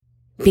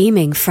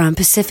beaming from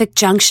Pacific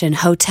Junction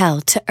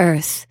Hotel to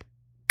Earth.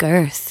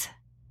 Girth.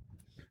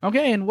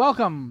 Okay, and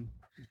welcome,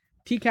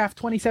 TCAF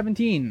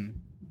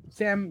 2017.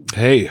 Sam.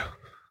 Hey.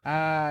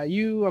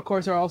 You, of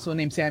course, are also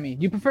named Sammy.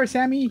 Do you prefer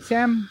Sammy,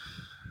 Sam?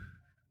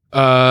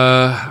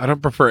 I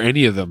don't prefer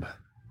any of them.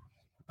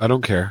 I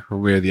don't care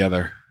one way or the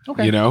other.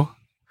 Okay. You know?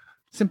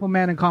 Simple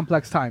man in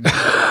complex times.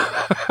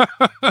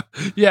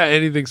 Yeah,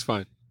 anything's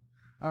fine.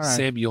 All right.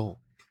 Samuel.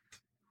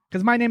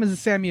 Because my name is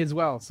Sammy as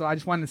well, so I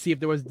just wanted to see if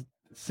there was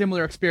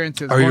similar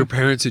experiences. Are your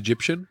parents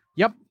Egyptian?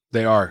 Yep.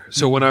 They are.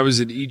 So when I was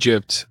in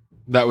Egypt,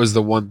 that was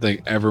the one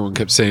thing everyone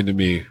kept saying to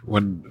me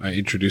when I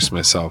introduced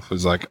myself. It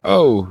was like,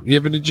 oh, you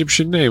have an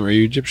Egyptian name. Are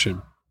you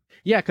Egyptian?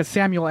 Yeah, because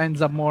Samuel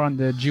ends up more on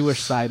the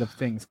Jewish side of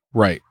things.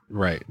 Right.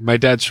 My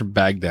dad's from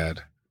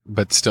Baghdad,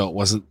 but still it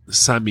wasn't.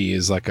 Sammy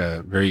is like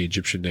a very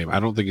Egyptian name. I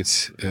don't think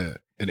it's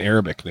an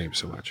Arabic name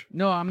so much.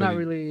 No, I'm not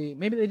really.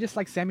 Maybe they just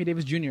like Sammy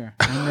Davis Jr.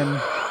 And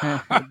then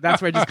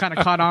that's where it just kind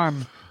of caught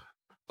on.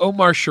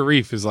 Omar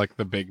Sharif is like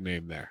the big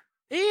name there.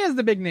 He is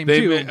the big name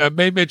too.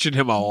 They mentioned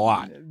him a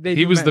lot.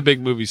 He was the big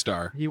movie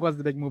star. He was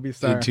the big movie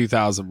star. In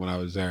 2000 when I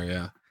was there,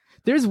 yeah.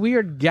 There's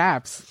weird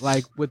gaps,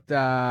 like, with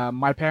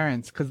my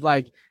parents, because,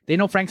 like, they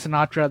know Frank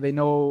Sinatra, they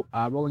know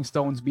Rolling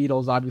Stones,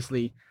 Beatles,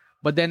 obviously,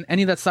 but then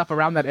any of that stuff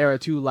around that era,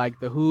 too,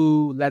 like The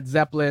Who, Led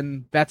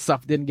Zeppelin, that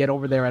stuff didn't get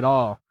over there at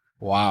all.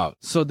 Wow.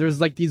 So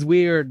there's, like, these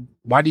weird...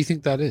 Why do you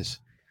think that is?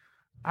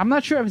 I'm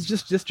not sure if it's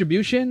just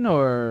distribution,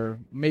 or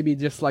maybe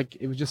just, like,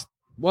 it was just...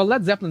 Well,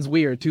 Led Zeppelin's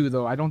weird, too,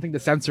 though. I don't think the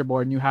censor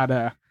board knew how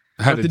to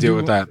deal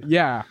with that.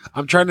 Yeah.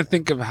 I'm trying to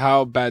think of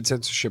how bad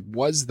censorship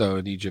was, though,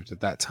 in Egypt at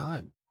that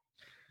time.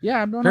 Yeah,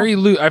 I don't know. Very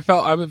loose. I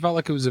felt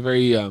like it was a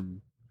very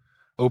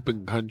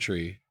open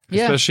country,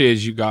 especially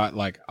as you got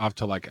like off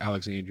to like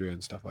Alexandria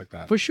and stuff like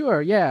that. For sure,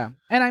 yeah.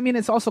 And I mean,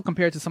 it's also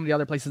compared to some of the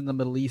other places in the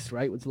Middle East,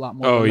 right? It's a lot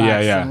more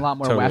relaxed and a lot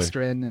more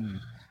Western and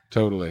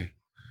totally.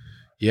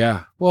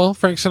 Yeah. Well,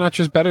 Frank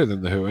Sinatra's better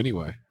than The Who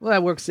anyway. Well,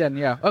 that works then.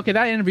 Yeah. Okay,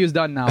 that interview's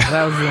done now.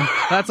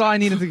 That's all I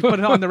needed to put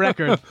it on the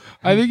record.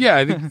 I think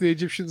the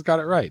Egyptians got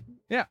it right.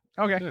 Yeah.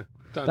 Okay. Yeah,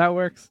 done. That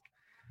works.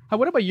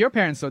 What about your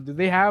parents, though? Do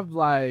they have,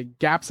 like,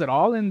 gaps at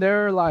all in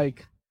their,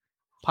 like,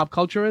 pop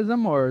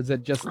culturism? Or is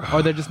it just...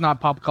 Or they're just not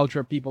pop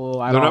culture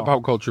people at all? They're not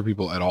pop culture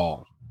people at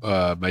all.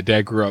 My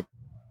dad grew up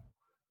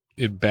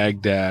in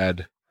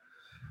Baghdad,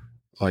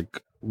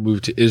 like,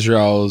 moved to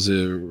Israel as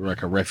a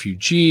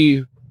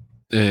refugee,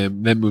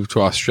 and then moved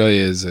to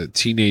Australia as a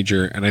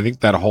teenager. And I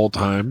think that whole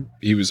time,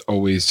 he was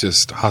always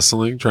just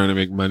hustling, trying to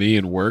make money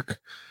and work.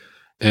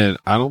 And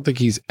I don't think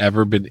he's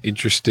ever been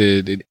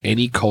interested in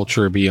any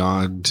culture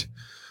beyond...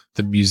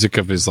 the music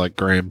of his like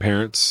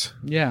grandparents.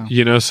 Yeah.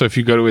 You know, so if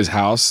you go to his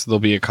house, there'll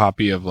be a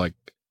copy of like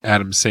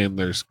Adam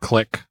Sandler's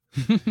Click.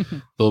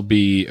 There'll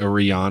be a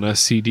Rihanna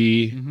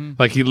CD. Mm-hmm.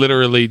 Like he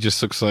literally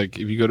just looks like,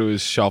 if you go to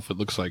his shelf, it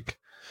looks like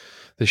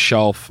the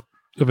shelf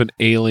of an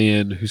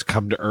alien who's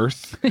come to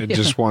Earth and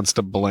just wants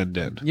to blend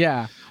in.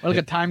 Yeah. Or like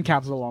a time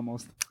capsule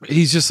almost.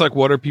 He's just like,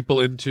 what are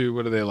people into?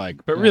 What do they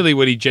like? But really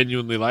what he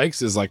genuinely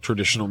likes is like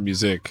traditional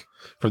music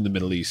from the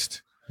Middle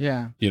East.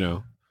 Yeah. You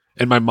know?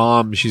 And my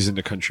mom, she's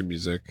into country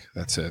music.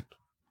 That's it.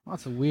 Well,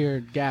 that's a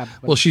weird gap.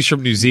 Well, she's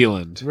from New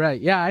Zealand.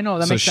 Right. Yeah, I know.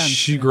 That makes sense.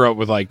 She grew up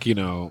with like, you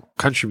know,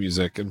 country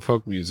music and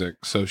folk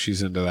music. So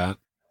she's into that.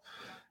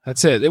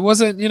 That's it. It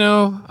wasn't, you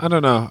know, I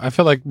don't know. I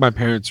feel like my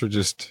parents were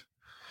just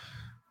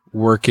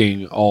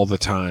working all the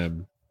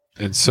time.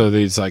 And so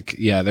there's like,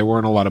 there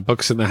weren't a lot of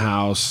books in the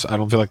house. I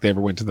don't feel like they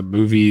ever went to the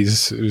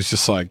movies. It was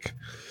just like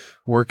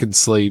work and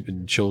sleep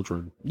and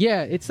children.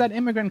 Yeah. It's that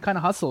immigrant kind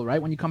of hustle,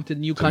 right? When you come to a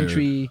new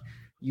country...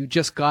 You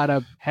just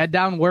gotta head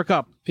down, work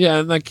up. Yeah,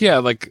 and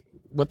like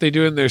what they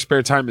do in their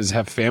spare time is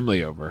have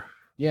family over.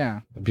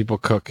 Yeah. And people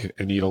cook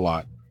and eat a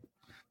lot.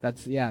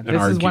 This is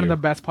argue. one of the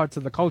best parts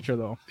of the culture,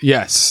 though.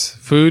 Yes.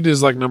 Food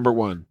is like number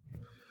one.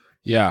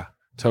 Yeah,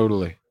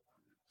 totally.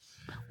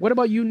 What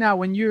about you now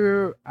when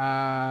you're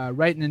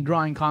writing and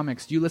drawing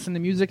comics? Do you listen to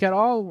music at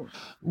all?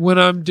 When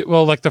I'm,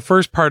 like the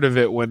first part of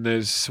it, when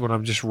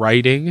I'm just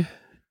writing...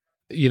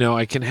 You know,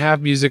 I can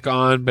have music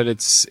on, but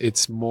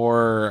it's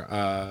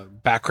more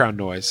background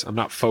noise. I'm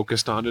not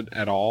focused on it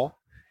at all.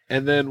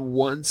 And then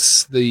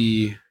once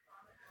the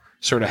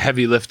sort of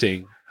heavy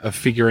lifting of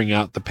figuring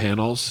out the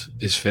panels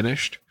is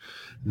finished,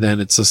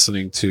 then it's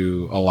listening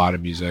to a lot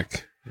of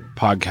music,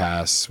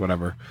 podcasts,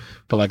 whatever.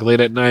 But like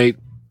late at night,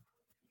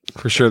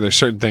 for sure, there's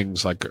certain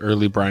things like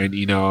early Brian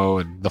Eno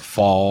and The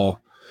Fall,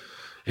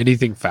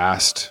 anything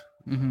fast,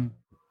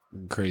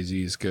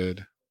 crazy is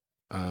good.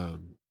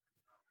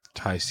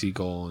 Ty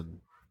Segall and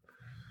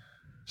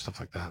stuff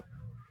like that.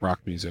 Rock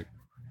music.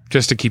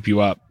 Just to keep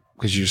you up.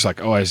 Because you're just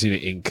like, I just need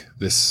to ink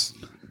this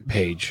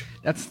page.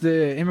 That's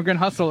the immigrant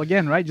hustle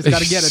again, right? Just got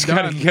to get it done.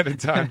 Got to get it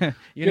done.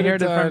 You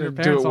inherit it from your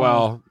parents. Do it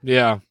well.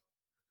 Yeah.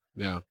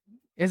 Yeah.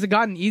 Has it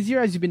gotten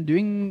easier as you've been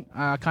doing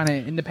kind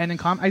of independent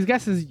comics? I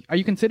guess, are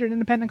you considered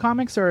independent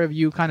comics or have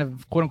you kind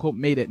of quote unquote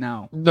made it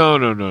now? No.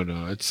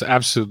 It's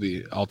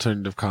absolutely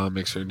alternative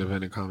comics or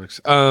independent comics.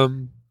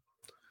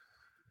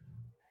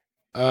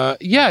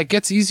 Yeah, it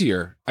gets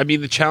easier. I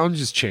mean, the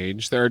challenges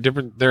change. There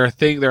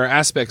are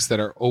aspects that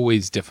are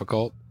always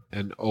difficult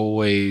and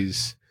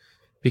always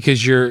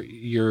because your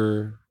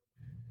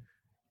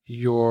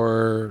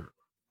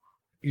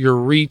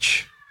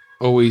reach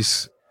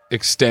always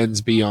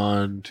extends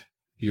beyond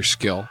your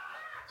skill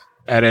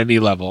at any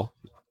level.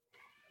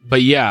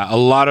 But yeah, a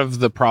lot of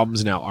the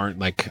problems now aren't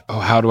like, oh,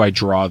 how do I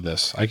draw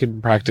this? I can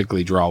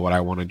practically draw what I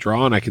want to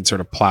draw, and I can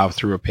sort of plow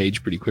through a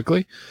page pretty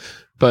quickly.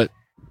 But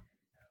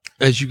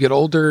as you get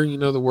older,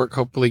 the work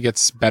hopefully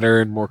gets better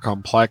and more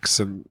complex,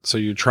 and so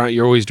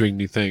you're always doing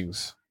new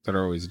things that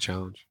are always a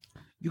challenge.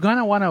 You kind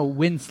of want to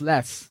wince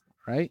less,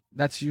 right?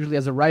 That's usually,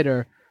 as a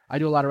writer, I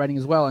do a lot of writing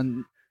as well,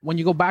 and when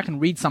you go back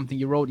and read something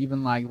you wrote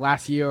even like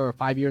last year or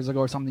 5 years ago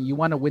or something, you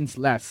want to wince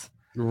less.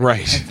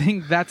 Right. I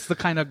think that's the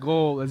kind of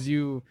goal as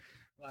you...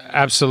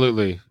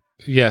 Absolutely.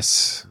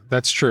 Yes,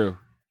 that's true.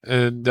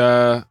 And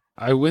I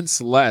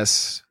wince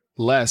less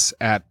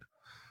at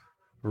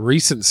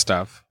recent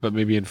stuff, but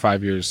maybe in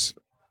 5 years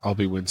I'll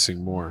be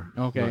wincing more.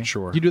 Okay. Not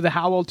sure. Do you do the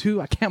howl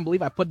too? I can't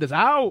believe I put this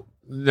out.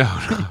 No.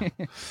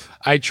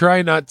 I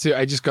try not to.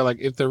 I just go like,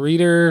 if the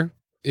reader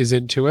is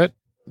into it,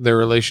 their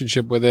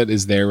relationship with it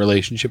is their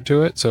relationship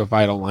to it. So if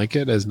I don't like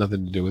it, it has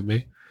nothing to do with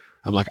me.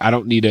 I'm like, I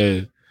don't need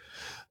to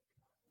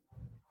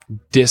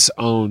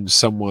disown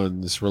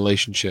someone's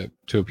relationship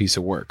to a piece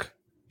of work,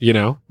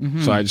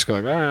 Mm-hmm. So I just go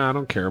like, I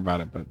don't care about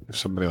it, but if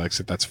somebody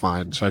likes it, that's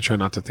fine. So I try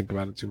not to think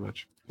about it too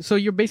much. So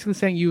you're basically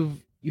saying you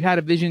had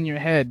a vision in your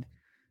head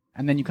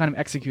and then you kind of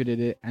executed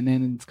it, and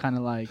then it's kind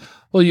of like,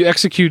 well, you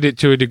execute it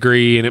to a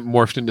degree and it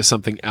morphed into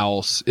something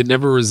else. It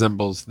never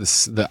resembles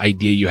the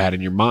idea you had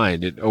in your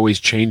mind. It always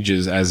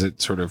changes as it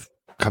sort of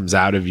comes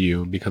out of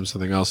you and becomes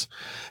something else.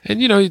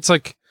 And it's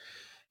like,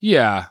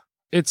 yeah,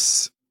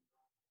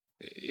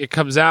 it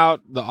comes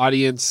out, the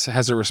audience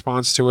has a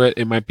response to it.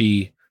 It might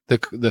be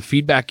the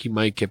feedback you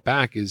might get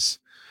back is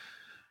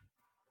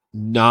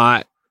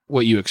not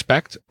what you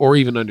expect or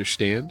even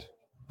understand,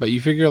 but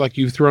you figure like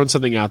you've thrown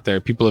something out there,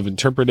 people have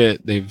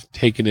interpreted it, they've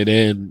taken it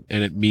in,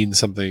 and it means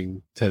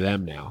something to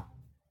them now.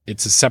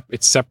 It's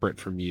separate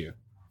from you.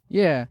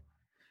 Yeah.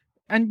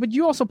 But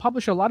you also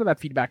publish a lot of that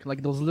feedback,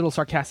 like those little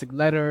sarcastic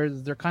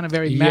letters. They're kind of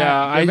very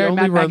Mad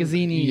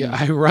Magazine-y. Yeah,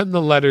 I run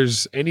the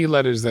letters, any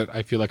letters that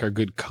I feel like are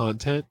good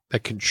content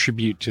that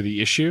contribute to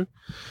the issue.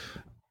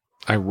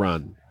 I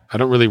run. I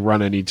don't really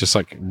run any just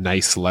like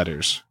nice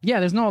letters. Yeah,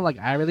 there's no like,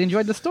 I really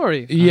enjoyed the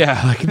story. Yeah,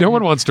 like no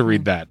one wants to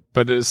read that.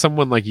 But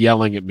someone like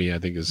yelling at me, I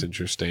think is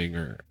interesting,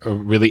 or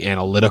really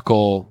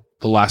analytical.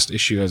 The last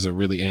issue has a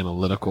really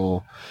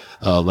analytical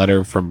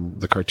letter from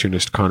the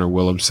cartoonist Connor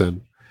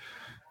Williamson.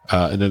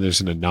 And then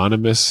there's an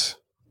anonymous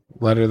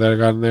letter that I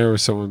got in there where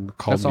someone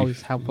called me. That's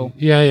always helpful.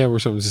 Yeah, where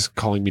someone's just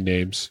calling me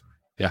names.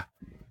 Yeah.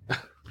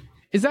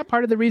 Is that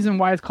part of the reason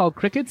why it's called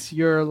Crickets?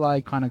 Your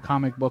like kind of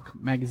comic book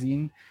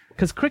magazine?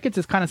 Because Crickets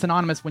is kind of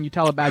synonymous when you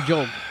tell a bad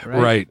joke, right?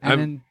 Right.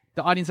 And then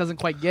the audience doesn't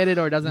quite get it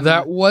or doesn't...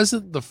 That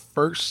wasn't the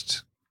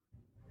first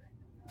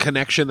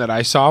connection that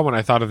I saw when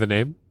I thought of the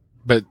name,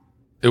 but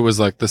it was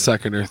like the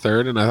second or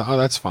third, and I thought, oh,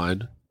 that's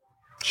fine.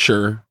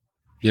 Sure.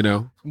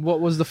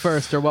 What was the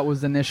first, or what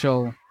was the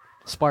initial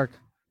spark?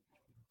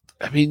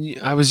 I mean,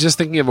 I was just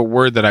thinking of a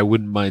word that I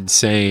wouldn't mind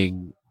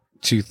saying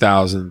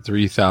 2,000,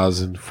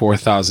 3,000,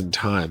 4,000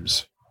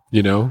 times,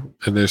 and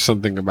there's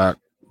something about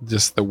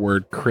just the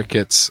word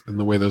crickets and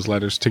the way those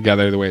letters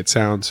together, the way it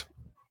sounds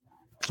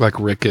like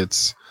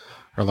rickets,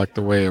 or like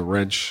the way a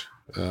wrench,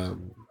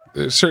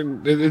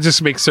 it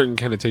just makes certain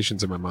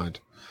connotations in my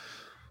mind.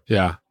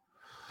 Yeah.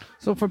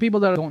 So for people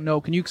that don't know,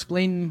 can you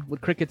explain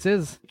what Crickets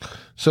is?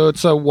 So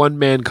it's a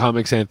one-man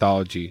comics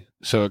anthology.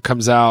 So it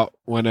comes out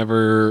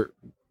whenever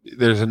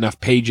there's enough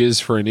pages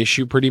for an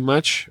issue, pretty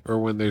much, or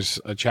when there's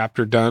a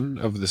chapter done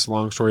of this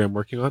long story I'm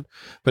working on.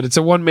 But it's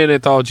a one-man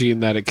anthology in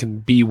that it can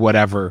be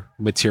whatever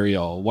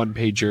material,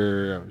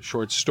 one-pager, a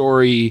short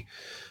story.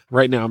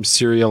 Right now I'm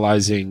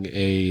serializing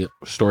a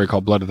story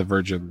called Blood of the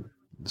Virgin.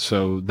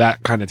 So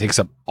that kind of takes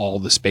up all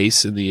the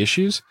space in the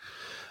issues.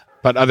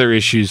 But other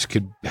issues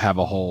could have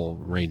a whole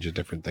range of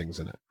different things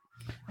in it.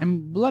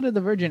 And Blood of the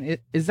Virgin,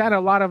 is that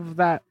a lot of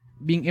that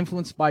being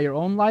influenced by your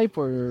own life,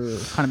 or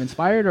kind of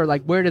inspired, or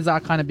like where does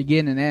that kind of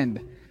begin and end?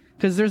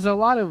 Because there's a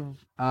lot of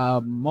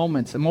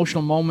moments,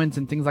 emotional moments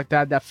and things like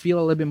that feel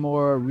a little bit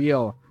more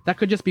real. That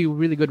could just be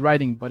really good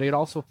writing, but it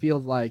also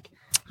feels like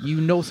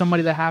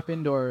somebody that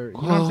happened, or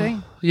you know what I'm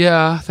saying?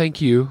 Yeah, thank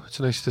you. It's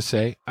nice to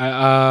say.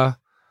 I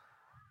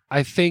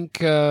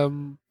think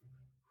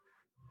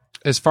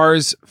as far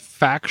as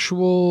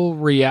factual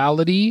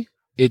reality,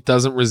 it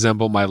doesn't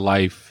resemble my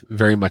life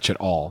very much at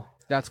all.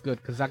 That's good,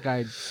 because that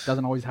guy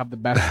doesn't always have the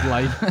best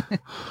life.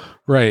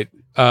 Right.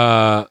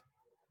 Yeah,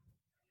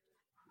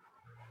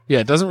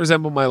 it doesn't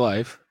resemble my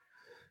life.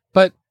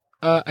 But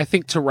I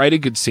think to write a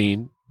good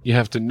scene, you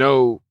have to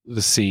know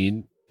the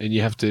scene, and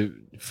you have to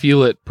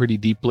feel it pretty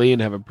deeply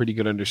and have a pretty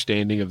good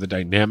understanding of the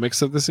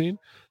dynamics of the scene.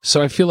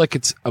 So I feel like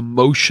it's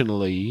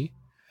emotionally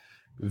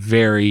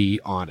very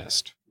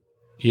honest,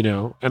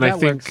 And I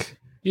think,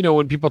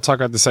 when people talk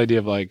about this idea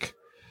of like,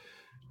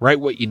 write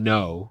what you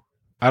know,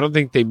 I don't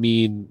think they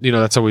mean,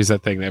 that's always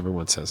that thing that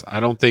everyone says. I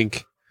don't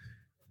think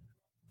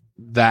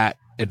that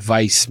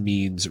advice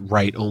means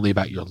write only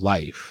about your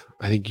life.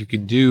 I think you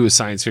can do a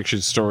science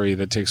fiction story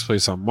that takes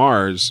place on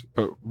Mars,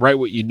 but write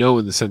what you know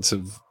in the sense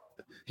of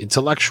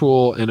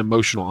intellectual and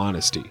emotional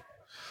honesty.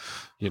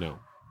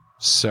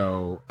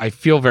 So I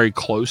feel very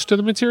close to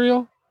the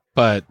material,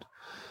 but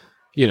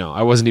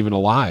I wasn't even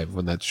alive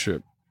when that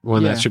trip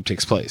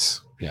takes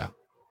place. Yeah.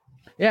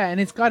 Yeah, and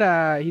he's kind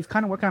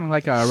of working on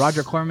like a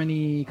Roger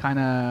Corman-y kind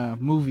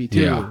of movie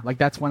too. Yeah. Like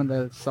that's one of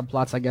the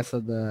subplots, I guess,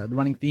 of the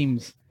running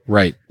themes.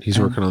 Right. He's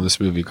working on this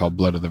movie called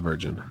Blood of the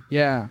Virgin.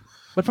 Yeah.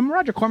 But from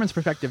Roger Corman's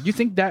perspective, do you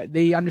think that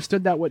they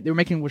understood that what they were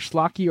making was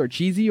schlocky or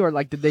cheesy, or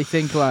like did they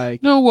think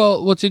like... No,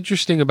 well, what's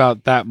interesting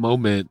about that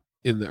moment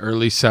in the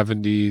early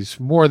 70s,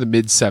 more the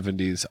mid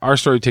 70s, our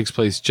story takes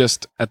place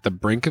just at the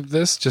brink of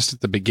this, just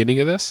at the beginning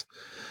of this.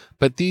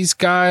 But these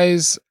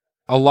guys,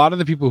 a lot of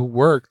the people who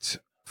worked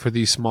for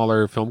these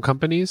smaller film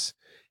companies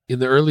in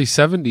the early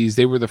 70s,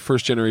 they were the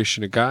first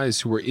generation of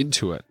guys who were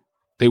into it.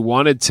 They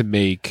wanted to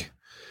make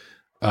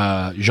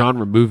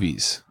genre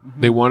movies.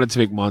 Mm-hmm. They wanted to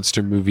make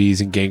monster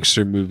movies and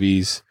gangster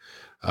movies.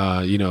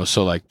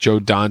 So like Joe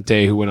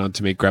Dante, who went on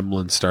to make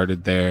Gremlins,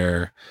 started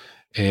there.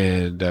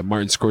 And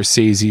Martin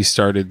Scorsese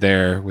started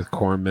there with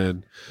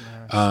Corman.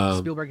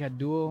 Spielberg had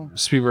Duel.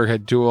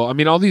 I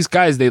mean, all these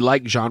guys, they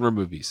like genre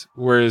movies.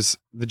 Whereas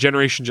the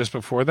generation just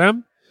before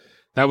them,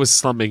 that was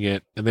slumming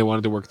it, and they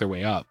wanted to work their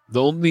way up.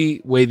 The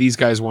only way these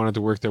guys wanted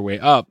to work their way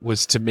up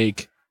was to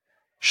make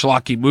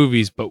schlocky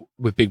movies, but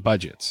with big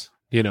budgets.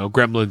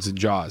 Gremlins and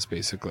Jaws,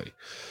 basically.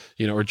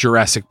 Or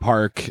Jurassic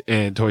Park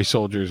and Toy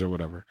Soldiers or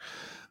whatever.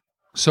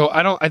 So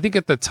I think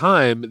at the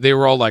time, they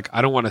were all like,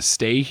 I don't want to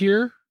stay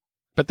here.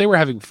 But they were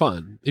having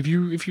fun. If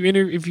you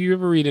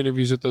ever read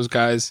interviews with those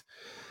guys,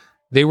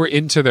 they were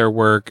into their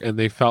work, and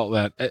they felt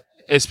that,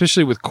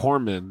 especially with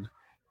Corman,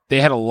 they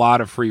had a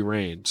lot of free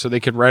reign. So they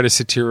could write a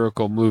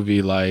satirical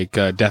movie like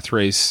Death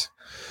Race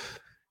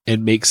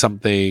and make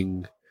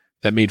something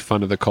that made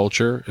fun of the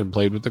culture and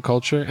played with the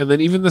culture. And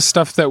then even the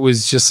stuff that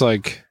was just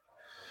like,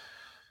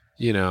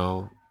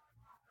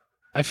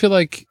 I feel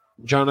like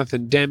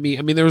Jonathan Demme.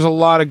 I mean, there was a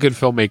lot of good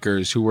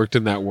filmmakers who worked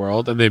in that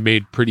world, and they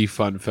made pretty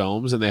fun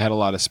films, and they had a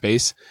lot of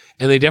space.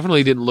 And they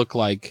definitely didn't look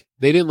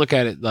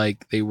at it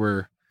like they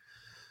were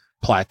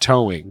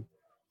plateauing.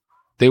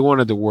 They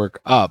wanted to work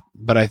up,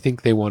 but I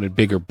think they wanted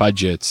bigger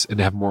budgets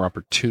and have more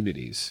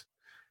opportunities.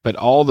 But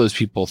all those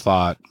people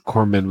thought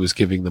Corman was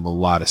giving them a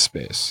lot of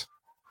space.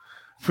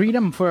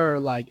 Freedom for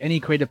like any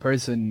creative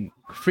person,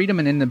 freedom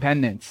and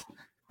independence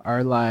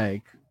are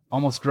like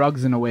almost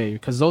drugs in a way,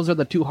 because those are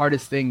the two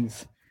hardest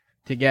things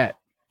to get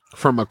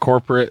from a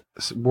corporate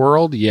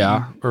world.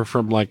 Yeah. Or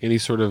from like any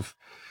sort of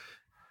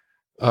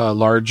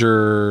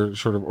larger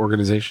sort of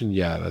organization.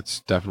 Yeah. That's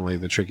definitely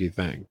the tricky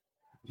thing,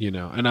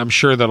 and I'm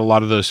sure that a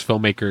lot of those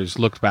filmmakers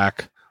looked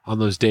back on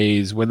those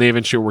days when they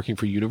eventually were working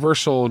for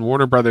Universal and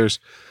Warner Brothers.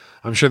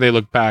 I'm sure they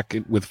looked back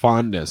with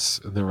fondness,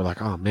 and they were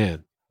like, oh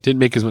man, didn't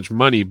make as much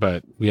money,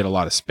 but we had a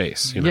lot of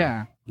space.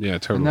 Yeah. Yeah,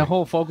 totally. And the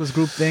whole focus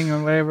group thing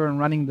or whatever, and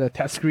running the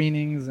test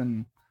screenings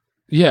and...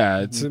 Yeah,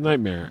 it's a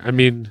nightmare. I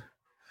mean,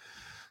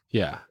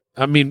 yeah.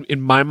 I mean,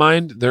 in my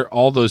mind,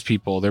 all those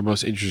people, their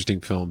most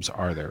interesting films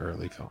are their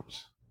early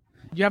films.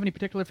 Do you have any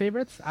particular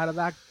favorites out of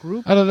that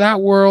group? Out of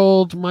that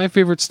world, my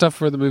favorite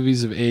stuff were the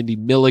movies of Andy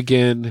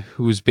Milligan,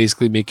 who was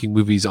basically making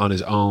movies on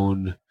his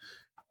own.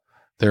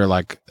 They're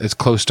like as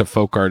close to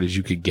folk art as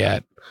you could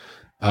get.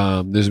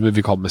 There's a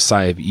movie called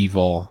Messiah of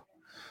Evil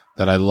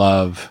that I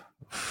love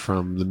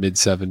from the mid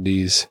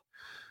 70s.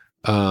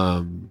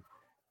 I'm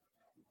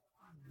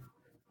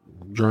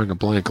drawing a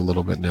blank a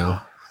little bit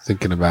now,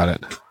 thinking about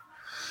it.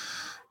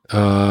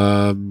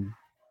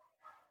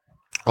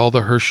 All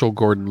the Herschel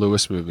Gordon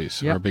Lewis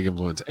movies are a big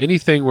influence.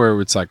 Anything where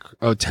it's like,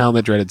 Town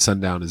That Dreaded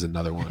Sundown is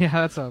another one. Yeah,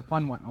 that's a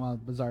fun one. Well,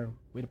 bizarre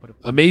way to put it.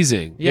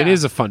 Amazing. Yeah. It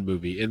is a fun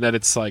movie in that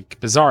it's like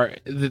bizarre.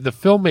 The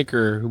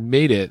filmmaker who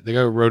made it, the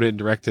guy who wrote it and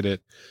directed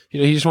it,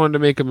 he just wanted to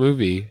make a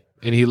movie,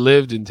 and he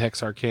lived in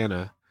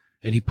Texarkana,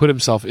 and he put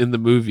himself in the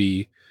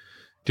movie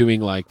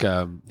doing like,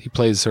 he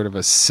plays sort of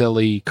a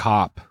silly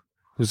cop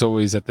who's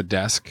always at the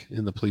desk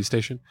in the police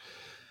station.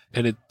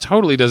 And it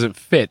totally doesn't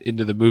fit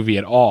into the movie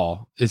at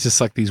all. It's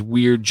just like these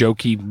weird,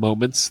 jokey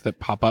moments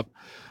that pop up.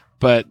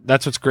 But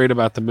that's what's great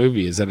about the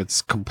movie, is that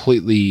it's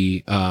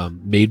completely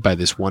made by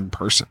this one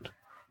person,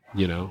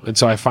 And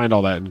so I find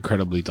all that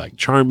incredibly like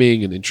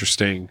charming and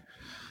interesting.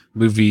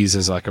 Movies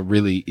as like a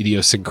really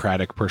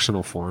idiosyncratic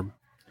personal form.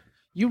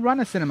 You run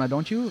a cinema,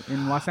 don't you,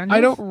 in Los Angeles?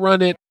 I don't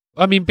run it.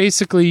 I mean,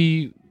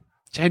 basically,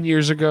 10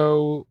 years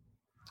ago,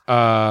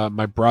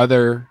 my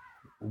brother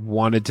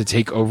wanted to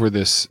take over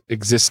this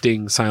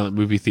existing silent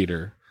movie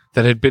theater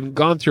that had been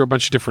gone through a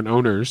bunch of different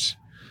owners,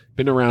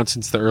 been around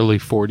since the early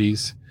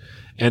 40s.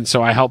 And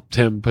so I helped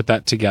him put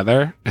that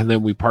together. And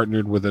then we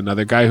partnered with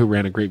another guy who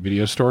ran a great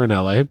video store in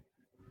LA.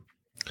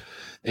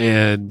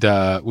 And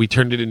we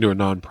turned it into a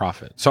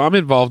nonprofit. So I'm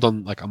involved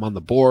I'm on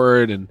the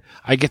board, and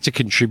I get to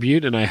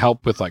contribute, and I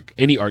help with like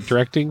any art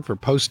directing for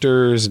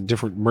posters and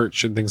different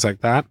merch and things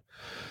like that.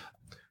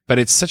 but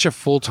it's such a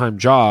full-time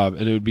job,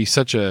 and it would be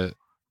such a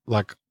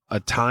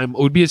time. It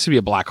would be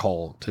a black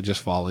hole to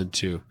just fall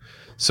into.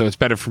 So it's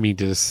better for me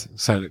to just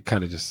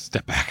kind of just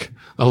step back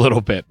a little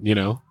bit,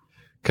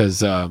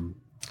 because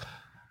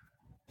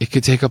it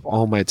could take up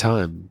all my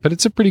time. But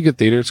it's a pretty good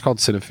theater. It's called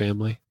Cine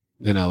Family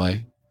in LA.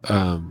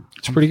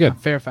 It's pretty good.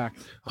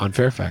 On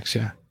Fairfax,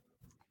 yeah.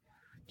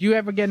 Do you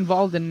ever get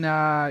involved in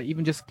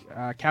even just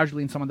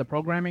casually in some of the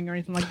programming or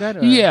anything like that?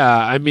 Or yeah,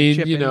 I mean,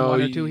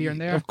 one or two here and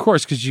there? Of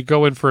course, because you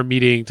go in for a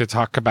meeting to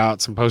talk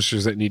about some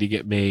posters that need to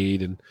get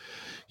made, and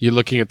you're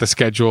looking at the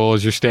schedule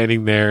as you're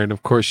standing there, and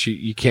of course,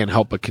 you can't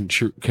help but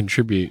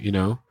contribute,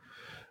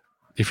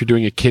 If you're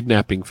doing a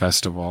kidnapping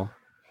festival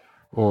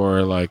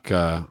or like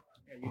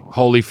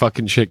holy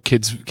fucking shit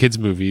kids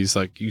movies,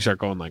 like you start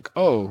going like,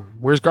 oh,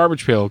 where's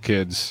Garbage Pail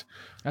Kids?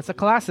 That's a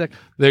classic.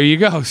 There you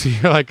go. So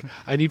you're like,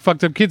 I need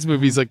fucked up kids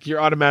movies. Like you're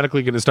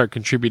automatically going to start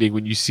contributing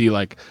when you see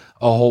like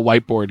a whole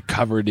whiteboard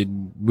covered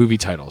in movie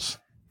titles.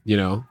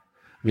 I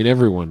mean,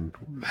 everyone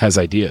has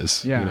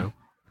ideas. Yeah.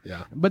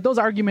 Yeah. But those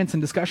arguments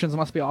and discussions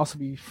must also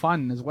be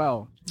fun as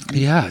well.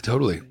 Yeah,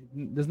 totally.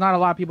 There's not a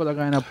lot of people that are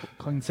going to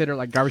consider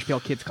like Garbage Pail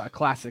Kids a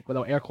classic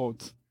without air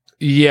quotes.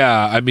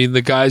 Yeah, I mean,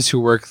 the guys who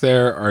work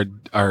there are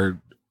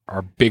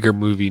bigger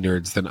movie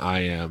nerds than I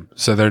am,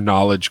 so their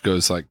knowledge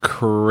goes like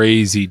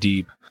crazy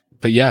deep.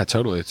 But yeah,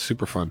 totally, it's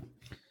super fun.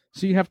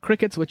 So you have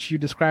Crickets, which you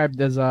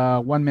described as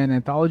a one-man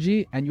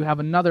anthology, and you have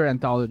another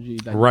anthology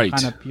that you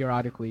kind of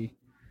periodically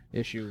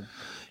issue.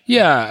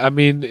 Yeah, I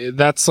mean,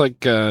 that's like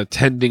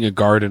tending a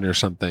garden or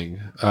something.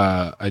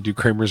 I do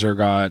Kramer's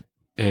Ergot,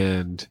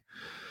 and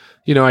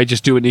I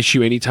just do an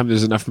issue anytime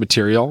there's enough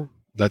material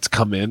that's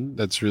come in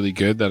that's really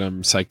good that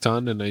I'm psyched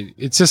on, and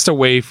it's just a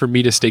way for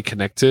me to stay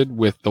connected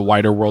with the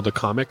wider world of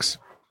comics.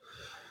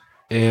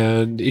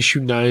 And issue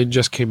 9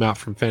 just came out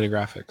from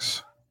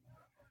Fantagraphics.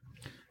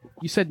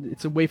 You said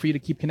it's a way for you to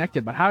keep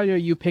connected, but how are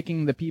you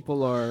picking the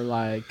people, or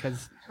like,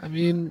 because I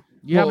mean,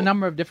 you have a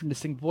number of different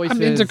distinct voices.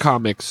 I'm into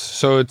comics,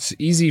 so it's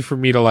easy for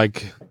me to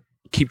like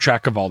keep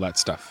track of all that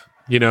stuff.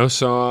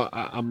 So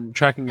I'm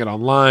tracking it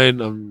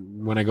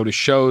online. When I go to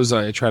shows,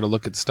 I try to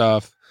look at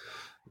stuff.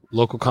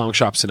 Local comic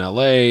shops in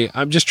LA.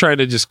 I'm just trying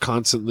to just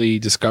constantly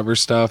discover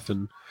stuff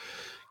and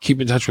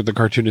keep in touch with the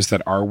cartoonists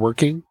that are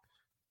working.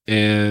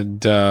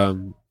 And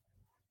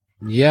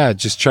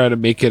just try to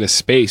make it a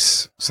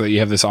space so that you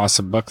have this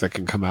awesome book that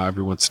can come out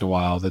every once in a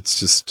while. That's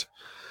just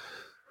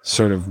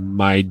sort of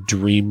my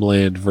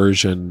dreamland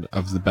version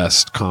of the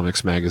best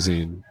comics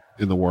magazine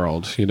in the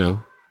world,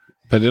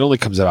 But it only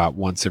comes out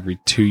once every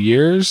 2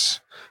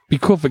 years. Be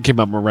cool if it came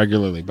out more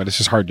regularly, but it's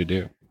just hard to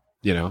do,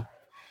 Yeah.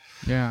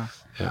 Yeah.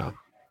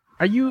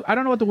 I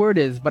don't know what the word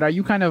is, but are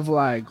you kind of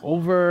like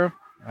over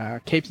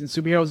capes and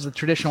superheroes, the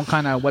traditional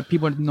kind of what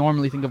people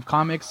normally think of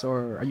comics,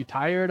 or are you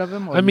tired of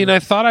them? I mean, I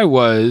thought I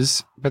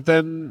was, but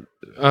then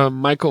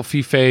Michael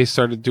Fife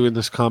started doing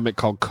this comic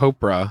called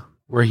Copra,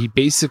 where he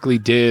basically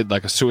did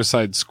like a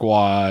Suicide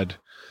Squad,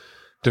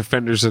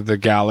 Defenders of the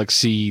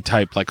Galaxy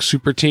type like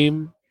super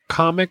team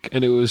comic,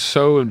 and it was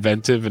so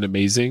inventive and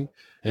amazing.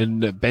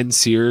 And Ben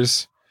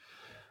Sears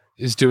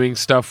is doing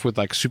stuff with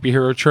like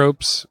superhero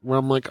tropes where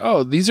I'm like,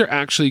 oh, these are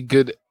actually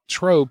good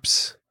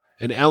tropes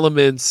and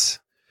elements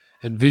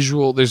and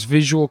there's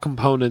visual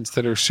components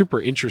that are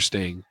super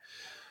interesting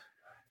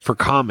for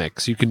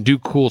comics. You can do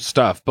cool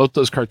stuff. Both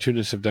those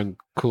cartoonists have done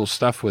cool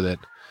stuff with it.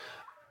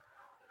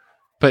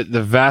 But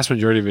the vast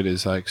majority of it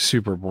is like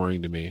super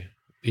boring to me,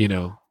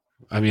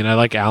 I mean, I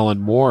like Alan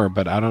Moore,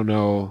 but I don't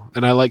know.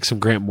 And I like some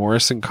Grant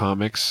Morrison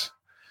comics,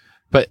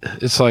 but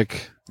it's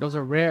like, those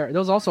are rare.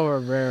 Those also are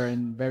rare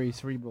and very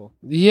cerebral.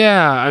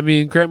 Yeah, I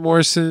mean, Grant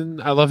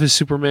Morrison, I love his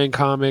Superman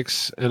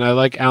comics, and I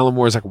like Alan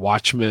Moore's like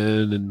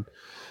Watchmen, and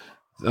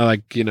I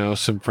like,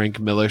 some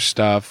Frank Miller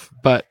stuff,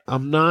 but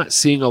I'm not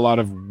seeing a lot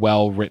of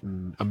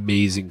well-written,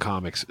 amazing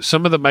comics.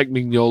 Some of the Mike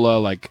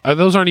Mignola, like,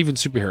 those aren't even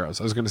superheroes.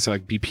 I was going to say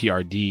like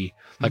BPRD,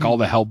 like all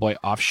the Hellboy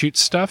offshoot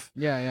stuff.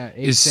 Yeah.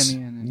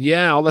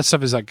 All that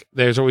stuff is like,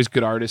 there's always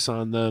good artists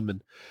on them,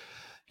 and,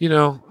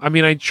 I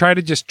mean, I try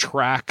to just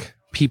track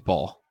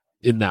people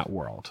in that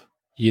world,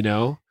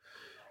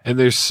 and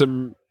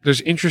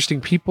there's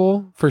interesting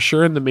people for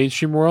sure in the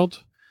mainstream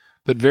world,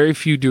 but very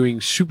few doing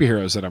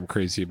superheroes that I'm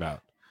crazy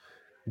about.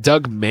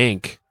 Doug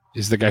Mank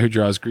is the guy who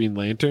draws Green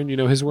Lantern. You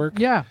know his work?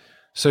 Yeah.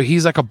 So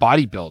he's like a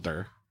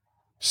bodybuilder.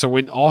 So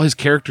when all his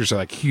characters are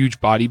like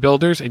huge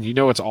bodybuilders, and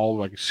it's all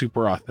like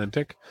super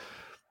authentic.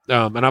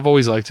 And I've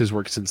always liked his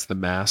work since The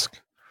Mask.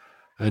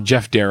 And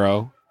Jeff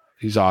Darrow,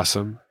 he's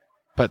awesome.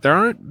 But there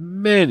aren't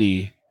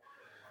many.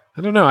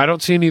 I don't know. I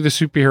don't see any of the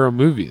superhero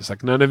movies.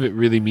 Like, none of it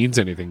really means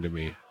anything to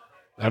me.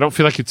 I don't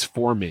feel like it's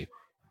for me.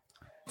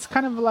 It's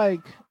kind of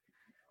like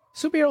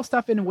superhero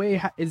stuff in a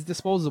way is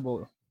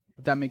disposable.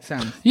 If that makes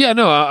sense. Yeah,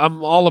 no,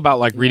 I'm all about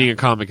like reading a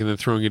comic and then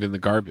throwing it in the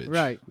garbage.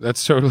 Right.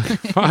 That's totally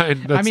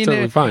fine. That's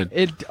totally fine.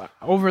 It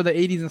over the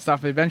 80s and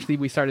stuff, eventually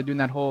we started doing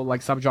that whole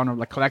like subgenre of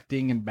like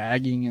collecting and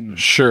bagging and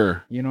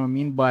Sure. you know what I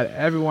mean? But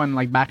everyone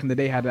like back in the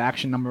day had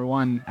Action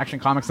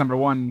Comics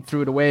 #1,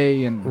 threw it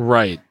away and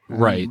Right.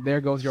 there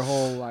goes your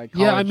whole like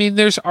Yeah, I college. mean,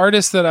 there's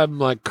artists that I'm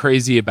like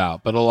crazy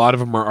about, but a lot of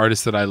them are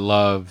artists that I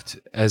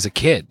loved as a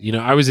kid. You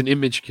know, I was an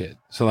Image kid.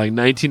 So like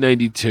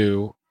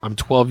 1992, I'm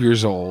 12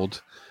 years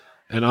old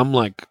and I'm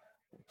like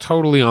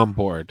totally on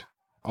board.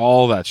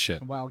 All that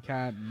shit.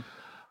 Wildcat.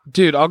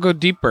 Dude, I'll go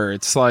deeper.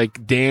 It's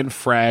like Dan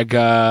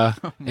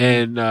Fraga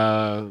and,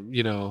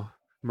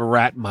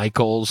 Marat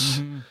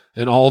Michaels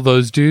and all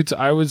those dudes.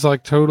 I was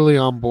like totally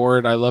on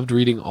board. I loved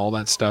reading all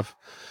that stuff.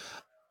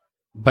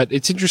 But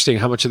it's interesting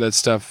how much of that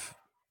stuff,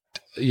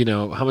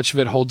 how much of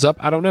it holds up.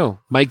 I don't know.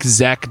 Mike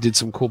Zeck did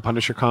some cool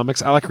Punisher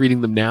comics. I like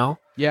reading them now.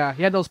 Yeah,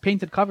 he had those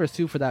painted covers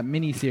too for that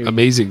mini series.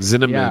 Amazing.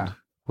 Zinnemann Yeah.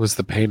 was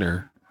the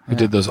painter who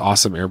did those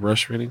awesome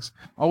airbrush paintings.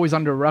 Always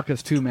under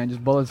ruckus too, man.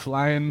 Just bullets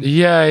flying.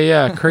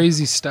 Yeah.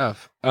 Crazy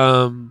stuff.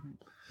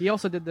 He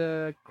also did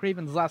the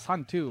Craven's Last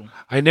Hunt too.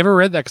 I never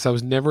read that because I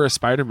was never a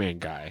Spider-Man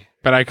guy.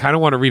 But I kind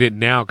of want to read it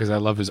now because I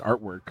love his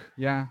artwork.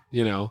 Yeah.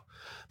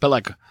 But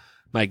like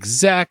Mike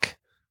Zeck,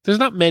 there's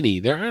not many.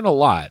 There aren't a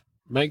lot.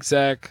 Mike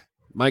Zeck,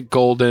 Mike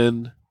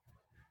Golden,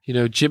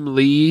 Jim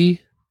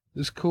Lee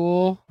is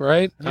cool,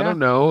 right? Yeah. I don't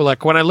know.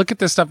 Like when I look at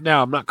this stuff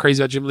now, I'm not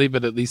crazy about Jim Lee,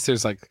 but at least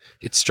there's like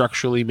it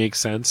structurally makes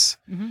sense.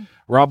 Mm-hmm.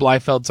 Rob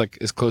Liefeld's like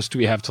as close to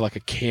we have to like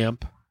a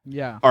camp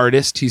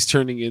artist. He's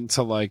turning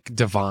into like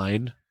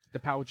divine. The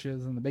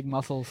pouches and the big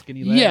muscles,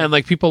 skinny legs. Yeah, and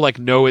like people like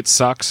know it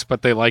sucks,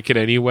 but they like it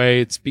anyway.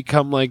 It's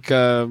become like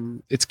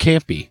it's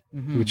campy,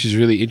 which is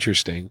really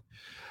interesting.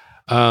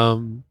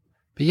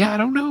 But yeah, I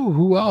don't know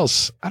who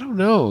else. I don't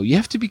know. You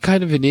have to be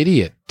kind of an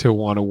idiot to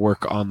want to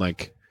work on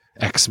like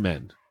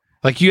X-Men.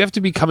 Like you have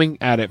to be coming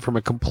at it from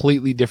a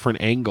completely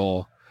different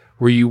angle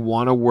where you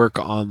want to work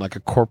on like a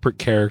corporate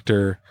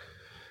character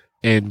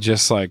and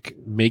just like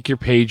make your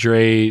page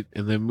rate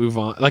and then move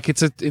on. Like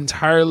it's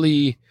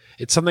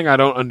something I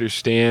don't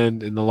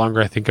understand. And the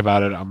longer I think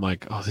about it, I'm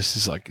like, oh, this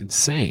is like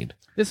insane.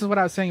 This is what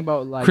I was saying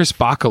about like Chris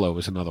Bacalo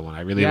was another one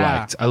I really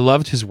liked. I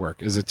loved his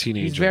work as a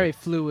teenager. He's very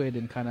fluid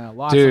and kind of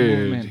lots of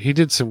movement. He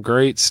did some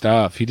great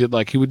stuff. He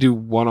would do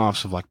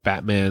one-offs of like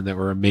Batman that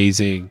were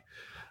amazing.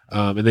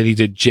 And then he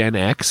did Gen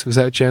X. Was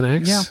that Gen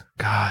X? Yeah.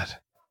 God,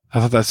 I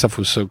thought that stuff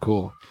was so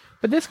cool.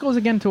 But this goes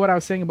again to what I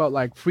was saying about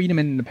like freedom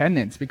and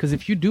independence. Because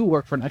if you do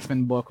work for an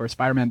X-Men book or a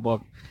Spider-Man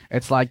book,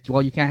 it's like,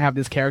 well, you can't have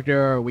this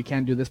character or we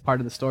can't do this part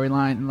of the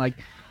storyline. And like,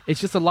 it's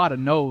just a lot of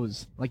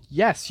no's. Like,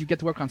 yes, you get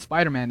to work on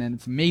Spider-Man and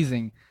it's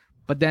amazing.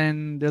 But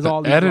then there's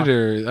all these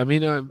editor. I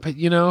mean, but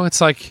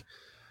it's like,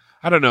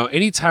 I don't know.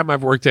 Anytime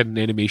I've worked at an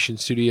animation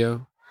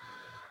studio,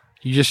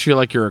 you just feel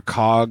like you're a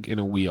cog in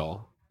a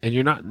wheel and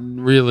you're not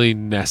really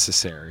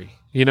necessary.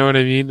 You know what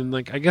I mean? And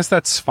like, I guess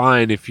that's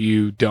fine if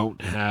you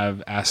don't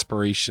have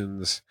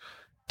aspirations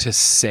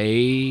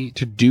to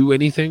do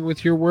anything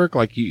with your work.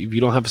 Like if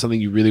you don't have something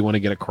you really want to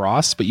get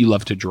across, but you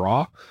love to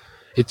draw,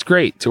 it's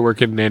great to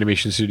work in an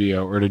animation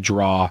studio or to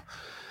draw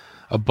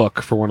a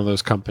book for one of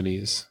those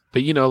companies.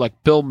 But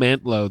like Bill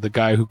Mantlo, the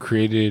guy who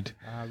created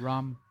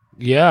ROM.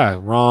 Yeah,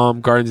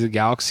 ROM, Guardians of the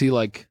Galaxy,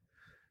 like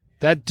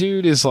that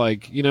dude is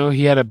like,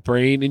 he had a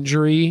brain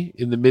injury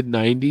in the mid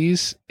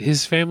 90s.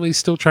 His family's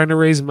still trying to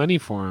raise money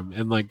for him.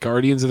 And like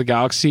Guardians of the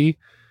Galaxy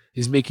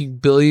is making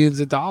billions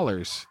of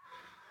dollars.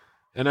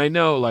 And I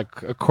know,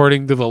 like,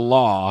 according to the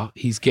law,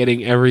 he's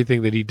getting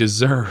everything that he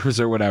deserves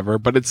or whatever.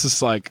 But it's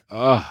just like,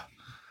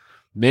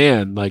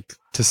 man, like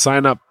to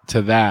sign up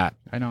to that.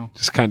 I know.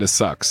 Just kind of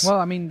sucks. Well,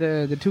 I mean,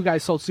 the two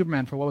guys sold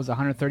Superman for what was it,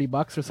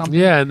 $130 or something?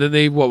 Yeah, and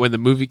then when the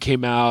movie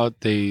came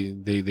out,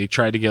 they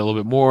tried to get a little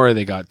bit more.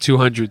 They got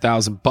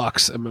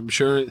 $200,000. I'm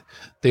sure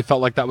they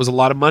felt like that was a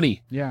lot of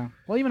money. Yeah.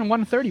 Well, even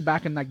 $130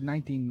 back in like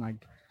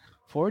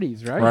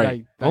 1940s, right?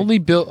 Right.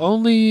 Like,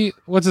 only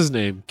what's his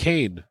name?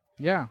 Kane.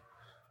 Yeah.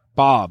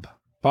 Bob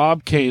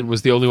Kane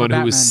was the only one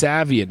who was Batman.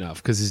 savvy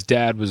enough because his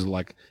dad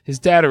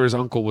or his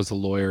uncle was a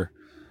lawyer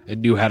and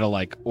knew how to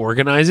like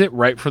organize it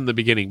right from the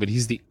beginning. But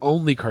he's the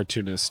only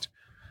cartoonist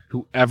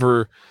who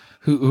ever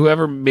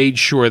made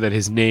sure that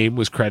his name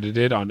was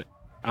credited on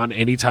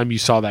any time you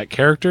saw that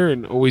character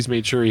and always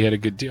made sure he had a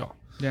good deal.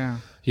 Yeah.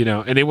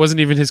 And it wasn't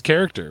even his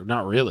character.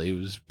 Not really. It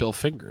was Bill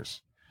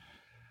Fingers.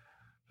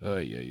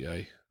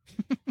 Ay.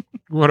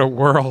 What a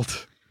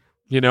world.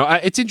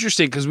 It's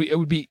interesting because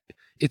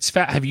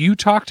have you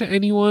talked to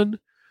anyone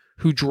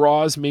who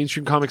draws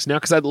mainstream comics now?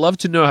 Because I'd love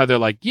to know how they're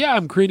like, yeah,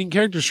 I'm creating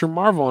characters for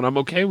Marvel and I'm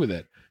okay with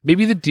it.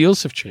 Maybe the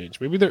deals have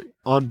changed. Maybe they're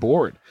on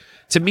board.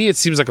 To me, it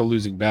seems like a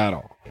losing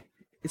battle.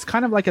 It's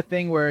kind of like a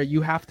thing where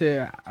you have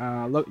to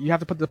you have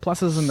to put the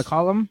pluses in the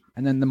column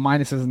and then the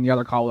minuses in the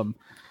other column.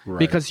 Right.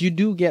 Because you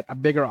do get a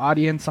bigger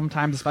audience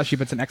sometimes, especially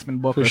if it's an X-Men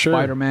book or sure.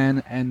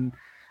 Spider-Man, and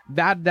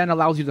that then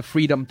allows you the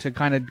freedom to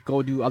kind of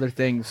go do other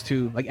things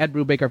too. Like Ed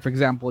Brubaker, for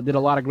example, did a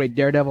lot of great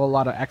Daredevil, a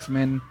lot of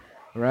X-Men,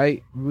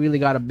 right? Really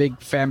got a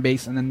big fan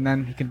base, and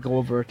then he can go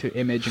over to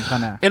Image and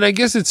kind of. And I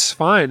guess it's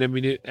fine. I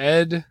mean,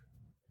 Ed,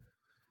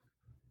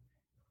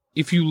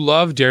 if you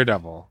love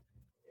Daredevil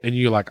and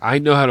you're like, I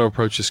know how to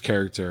approach this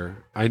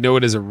character, I know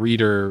it as a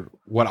reader,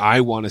 what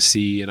I want to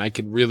see, and I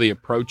can really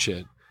approach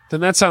it,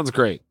 then that sounds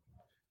great.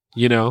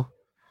 You know?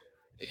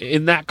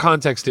 In that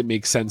context, it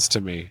makes sense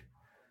to me.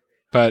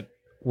 But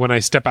when I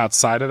step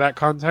outside of that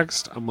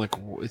context, I'm like,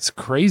 it's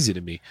crazy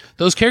to me.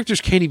 Those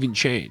characters can't even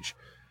change.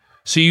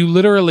 So you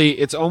literally,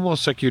 it's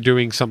almost like you're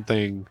doing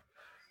something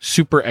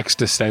super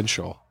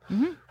existential.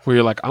 Mm-hmm. Where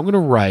you're like, I'm going to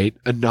write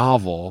a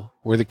novel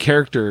where the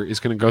character is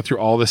going to go through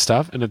all this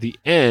stuff, and at the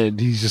end,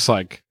 he's just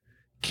like,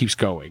 keeps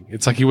going.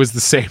 It's like he was the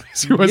same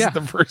as he was at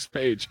the first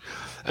page.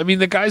 I mean,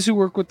 the guys who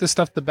work with this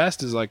stuff the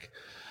best is like,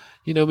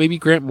 you know, maybe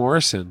Grant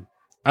Morrison.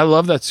 I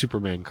love that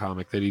Superman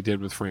comic that he did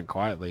with Frank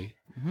Quitely.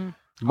 Mm-hmm.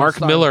 Mark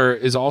Miller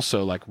is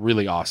also like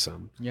really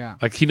awesome. Yeah.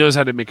 Like he knows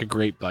how to make a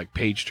great like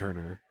page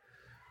turner.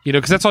 You know,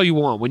 because that's all you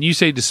want. When you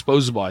say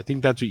disposable, I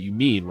think that's what you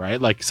mean,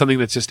 right? Like something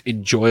that's just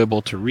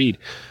enjoyable to read.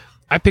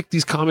 I picked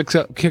these comics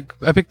up.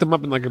 I picked them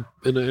up in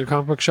a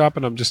comic book shop,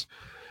 and I'm just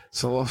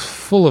so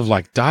full of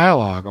like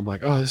dialogue. I'm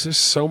like, oh, there's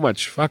just so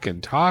much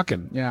fucking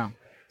talking. Yeah,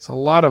 it's a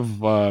lot of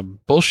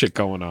bullshit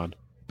going on.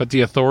 But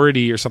The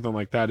Authority or something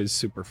like that is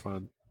super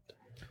fun.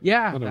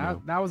 Yeah,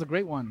 that was a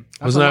great one.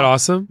 Wasn't that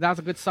awesome? That was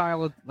a good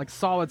solid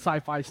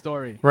sci-fi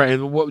story. Right,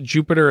 and what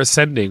Jupiter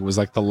Ascending was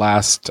like the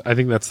last. I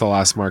think that's the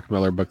last Mark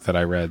Miller book that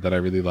I read that I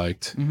really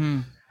liked.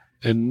 Mm-hmm.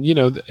 And you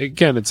know,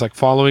 again, it's like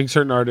following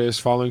certain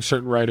artists, following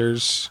certain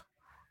writers.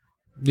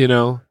 You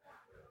know,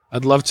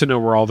 I'd love to know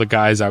where all the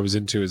guys I was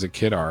into as a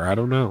kid are. I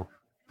don't know.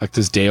 Like,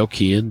 does Dale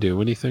Keane do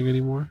anything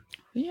anymore?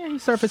 Yeah, he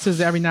surfaces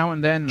every now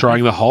and then.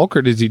 Drawing the Hulk,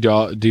 or does he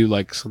do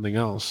like something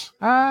else?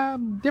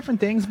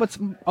 Different things, but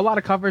a lot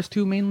of covers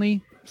too,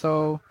 mainly.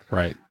 So,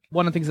 right.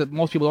 One of the things that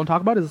most people don't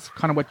talk about is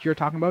kind of what you're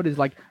talking about, is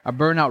like a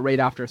burnout rate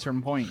after a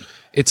certain point.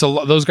 It's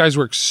those guys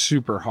work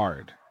super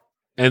hard,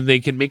 and they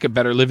can make a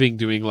better living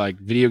doing like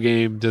video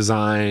game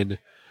design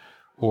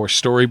or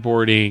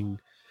storyboarding.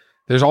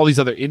 There's all these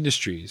other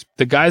industries.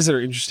 The guys that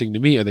are interesting to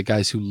me are the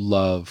guys who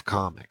love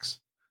comics.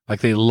 Like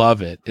they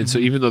love it. And so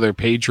even though their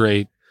page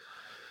rate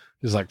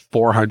is like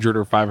 $400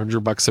 or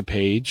 $500 a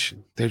page,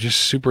 they're just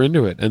super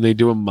into it. And they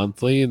do them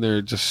monthly, and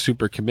they're just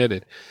super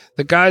committed.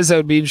 The guys that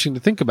would be interesting to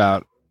think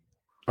about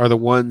are the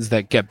ones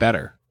that get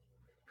better.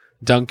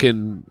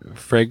 Duncan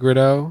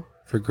Fegredo.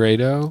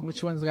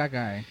 Which one's that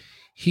guy?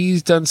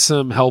 He's done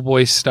some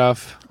Hellboy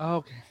stuff. Oh,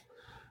 okay.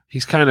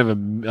 He's kind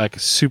of like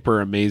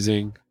super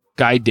amazing.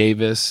 Guy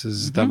Davis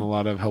has done a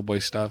lot of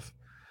Hellboy stuff.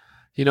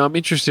 You know, I'm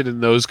interested in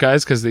those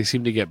guys because they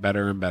seem to get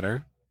better and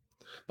better.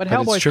 But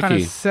Hellboy's kind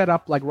of set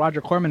up like Roger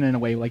Corman in a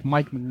way, like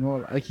Mike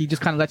McNulty. Like he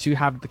just kind of lets you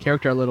have the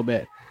character a little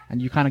bit,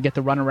 and you kind of get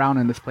to run around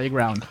in this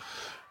playground.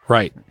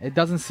 Right. It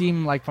doesn't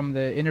seem like from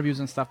the interviews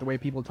and stuff, the way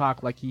people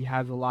talk, like he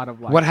has a lot of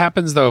like... What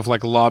happens though if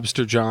like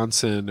Lobster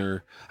Johnson,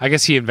 or I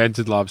guess he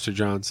invented Lobster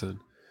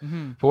Johnson.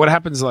 Mm-hmm. But what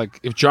happens like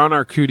if John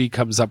Arcudi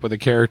comes up with a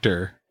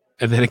character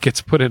and then it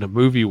gets put in a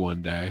movie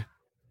one day?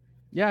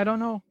 Yeah, I don't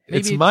know. Maybe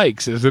it's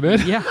Mike's, isn't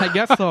it? Yeah, I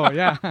guess so.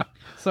 Yeah.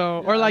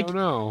 So, or like, I don't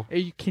know.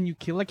 Can you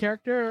kill a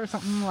character or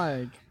something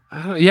like?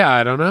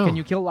 I don't know. Can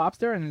you kill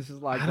Lobster? And this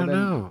is like, I don't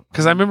know.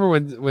 Because I remember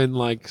when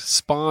like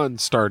Spawn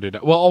started.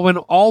 Well, when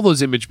all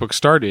those Image books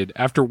started,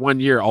 after 1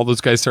 year, all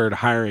those guys started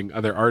hiring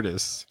other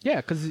artists. Yeah,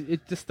 because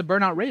it's just the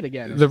burnout rate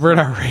again. The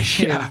burnout rate.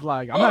 Yeah. It's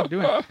like, I'm not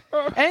doing it.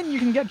 And you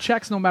can get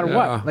checks no matter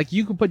what. Like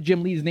you can put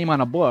Jim Lee's name on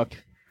a book,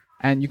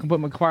 and you can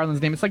put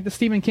McFarlane's name. It's like the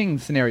Stephen King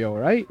scenario,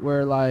 right?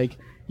 Where like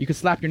you can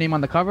slap your name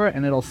on the cover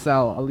and it'll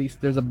sell. At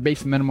least there's a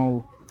base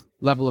minimal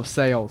level of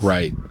sales.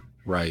 Right.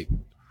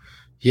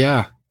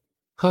 Yeah.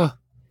 Huh.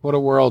 What a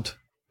world.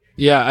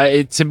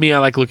 Yeah, to me, I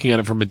like looking at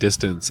it from a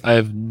distance. I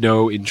have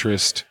no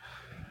interest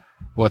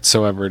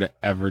whatsoever to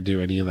ever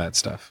do any of that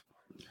stuff.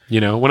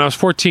 You know, when I was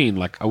 14,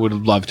 like I would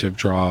have loved to have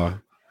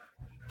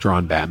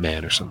drawn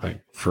Batman or something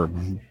for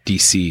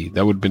DC.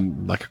 That would have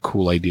been like a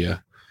cool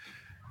idea.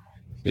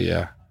 But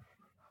yeah.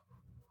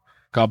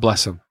 God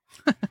bless him.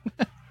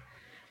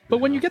 But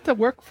when you get to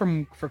work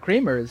for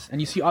Kramer's and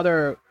you see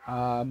other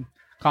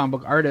comic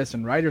book artists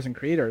and writers and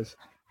creators,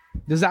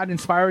 does that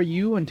inspire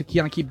you and to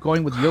kind of keep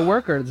going with your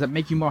work, or does that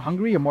make you more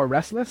hungry or more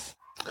restless?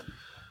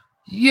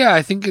 Yeah,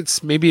 I think it's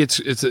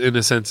in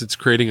a sense it's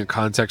creating a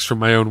context for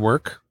my own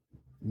work.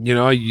 You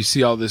know, you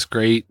see all this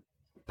great,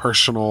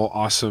 personal,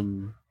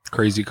 awesome,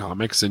 crazy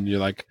comics, and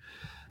you're like,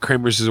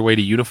 Kramer's is a way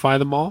to unify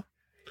them all.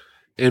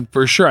 And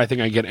for sure, I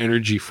think I get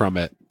energy from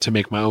it to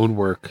make my own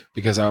work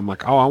because I'm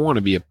like, oh, I want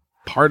to be a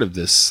part of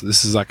this.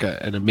 This is like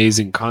an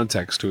amazing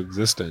context to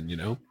exist in, you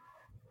know?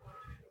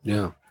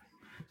 Yeah.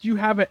 Do you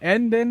have an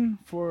end in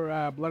for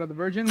Blood of the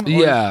Virgin?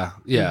 Yeah.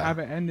 Do you have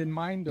an end in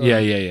mind? Or?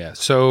 Yeah.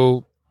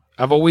 So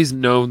I've always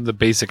known the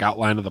basic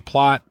outline of the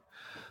plot,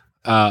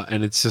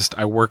 and it's just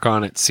I work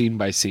on it scene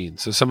by scene.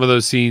 So some of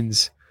those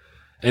scenes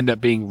end up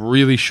being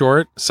really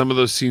short. Some of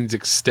those scenes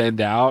extend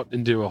out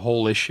into a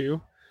whole issue.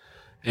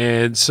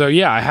 And so,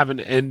 yeah, I have an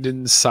end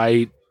in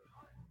sight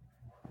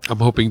I'm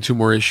hoping 2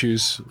 more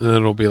issues, and then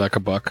it'll be like a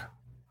book.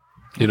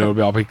 It'll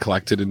be all be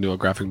collected into a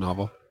graphic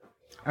novel.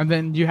 And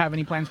then, do you have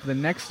any plans for the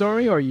next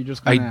story, or are you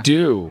just gonna... I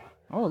do.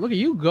 Oh, look at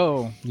you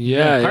go!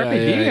 Yeah, Carpe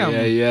diem.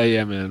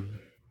 yeah, man.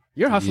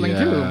 You're hustling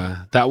too.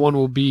 That one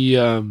will be,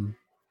 I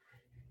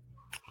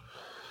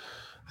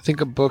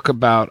think, a book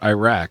about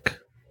Iraq.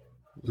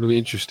 It'll be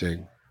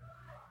interesting.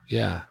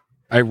 Yeah,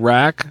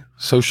 Iraq,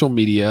 social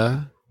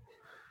media,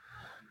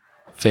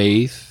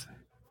 faith,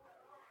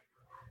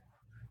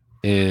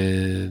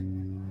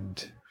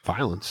 and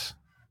violence.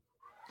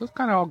 Those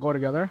kind of all go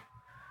together.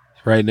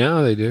 Right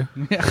now, they do.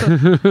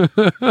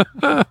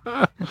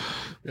 Yeah.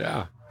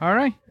 Yeah. All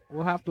right.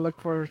 We'll have to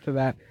look forward to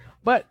that.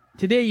 But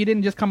today you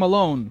didn't just come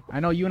alone. I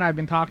know you and I have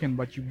been talking,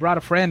 but you brought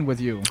a friend with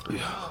you.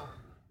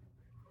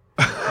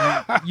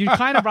 You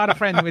kind of brought a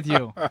friend with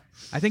you.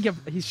 I think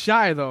he's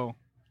shy, though.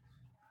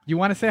 You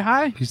want to say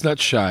hi? He's not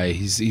shy.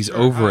 He's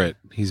over it.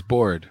 He's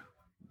bored.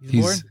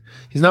 He's bored?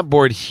 He's not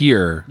bored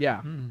here.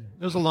 Yeah.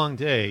 It was a long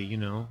day,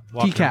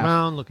 walking Decaf.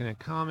 around, looking at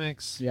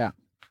comics. Yeah.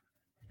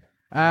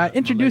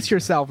 Introduce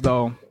yourself,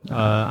 though.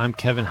 I'm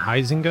Kevin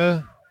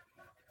Heisinger.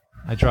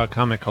 I draw a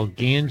comic called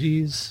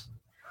Ganges.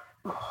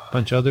 A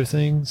bunch of other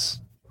things.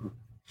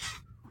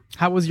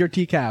 How was your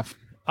TCAF?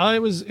 It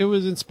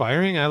was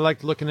inspiring. I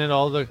liked looking at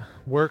all the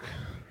work.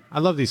 I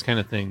love these kind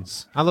of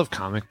things. I love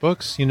comic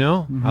books,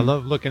 Mm-hmm. I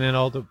love looking at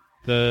all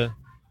the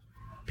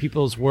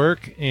people's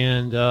work,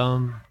 and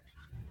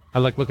I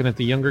like looking at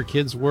the younger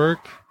kids'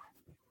 work.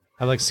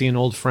 I like seeing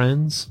old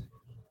friends.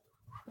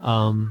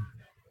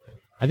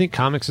 I think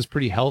comics is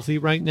pretty healthy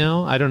right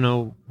now. I don't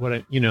know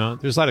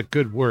there's a lot of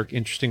good work,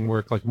 interesting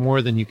work, like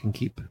more than you can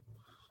keep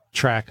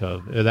track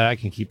of, or that I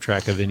can keep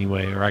track of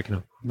anyway, or I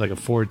can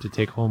afford to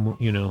take home,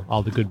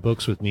 all the good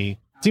books with me.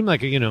 It seemed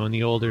like, in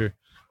the older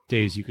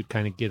days, you could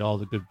kind of get all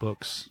the good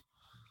books.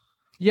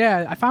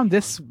 Yeah, I found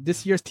this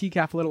year's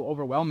TCAF a little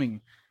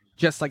overwhelming.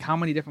 Just like how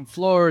many different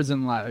floors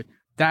and like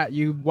that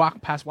you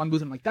walk past one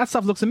booth and like that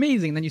stuff looks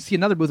amazing. And then you see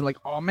another booth and like,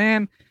 oh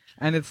man.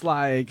 And it's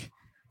like,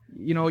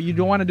 you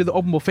don't want to do the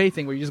open buffet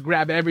thing where you just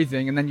grab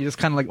everything and then you just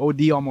kind of like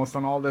OD almost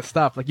on all this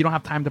stuff. Like you don't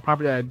have time to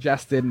properly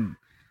digest it and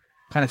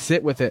kind of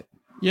sit with it.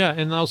 Yeah,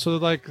 and also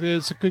like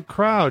there's a good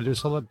crowd.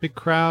 There's a big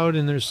crowd,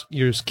 and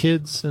there's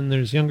kids and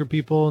there's younger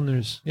people, and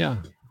it's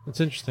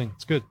interesting.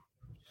 It's good.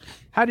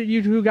 How did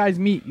you two guys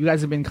meet? You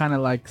guys have been kind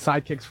of like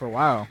sidekicks for a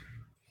while,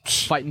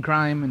 fighting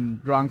crime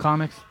and drawing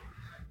comics.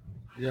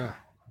 Yeah,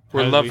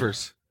 we're How did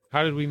lovers.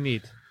 How did we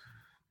meet?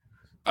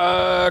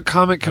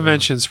 Comic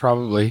conventions,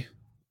 probably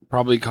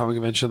comic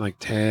convention like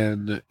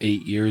 8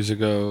 years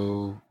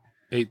ago,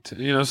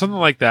 something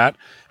like that.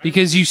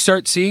 Because you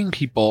start seeing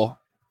people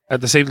at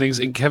the same things,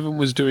 and Kevin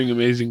was doing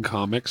amazing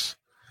comics,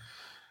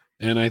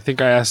 and I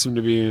think I asked him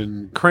to be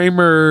in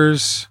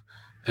Kramer's,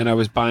 and I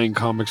was buying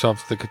comics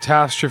off the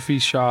Catastrophe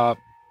shop.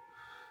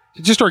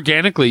 Just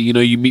organically,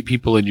 you meet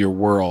people in your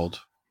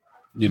world,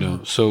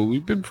 so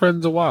we've been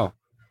friends a while.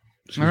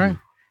 All right.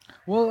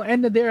 Well,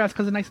 ended there. That's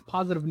because a nice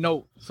positive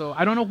note. So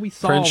I don't know if we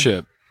solved...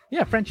 Friendship.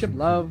 Yeah, friendship,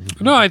 love.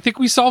 No, I think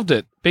we solved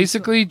it.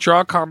 Basically,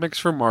 draw comics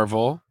for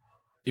Marvel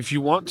if you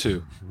want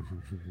to.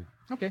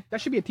 Okay, that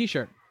should be a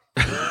t-shirt.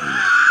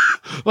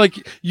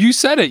 Like you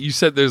said it. You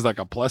said there's like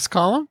a plus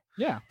column.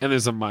 Yeah. And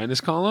there's a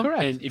minus column.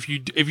 Correct. And if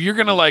you're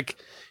gonna like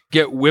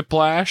get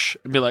whiplash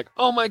and be like,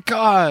 oh my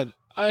god,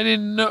 I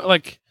didn't know,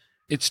 like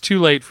it's too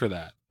late for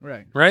that.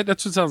 Right. Right?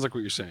 That's what sounds like what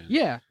you're saying.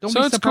 Yeah. Don't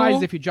So be it's surprised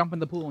cool. if you jump in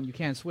the pool and you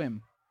can't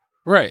swim.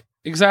 Right.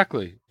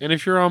 Exactly. And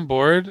if you're on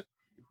board,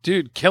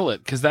 dude, kill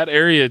it, because that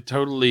area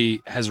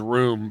totally has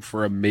room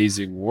for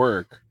amazing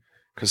work.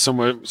 Because so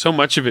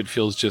much of it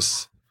feels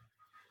just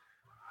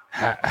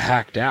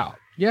hacked out.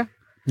 Yeah.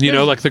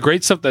 Like the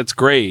great stuff that's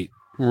great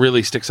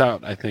really sticks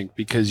out, I think,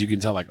 because you can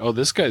tell like, oh,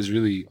 this guy's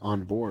really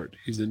on board.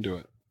 He's into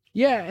it.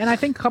 Yeah, and I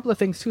think a couple of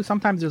things too.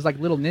 Sometimes there's like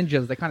little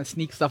ninjas that kind of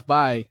sneak stuff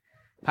by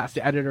past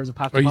the editors or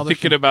past the Are you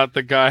publishers. thinking about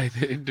the guy,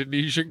 the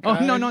Indonesian guy?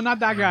 Oh, no, not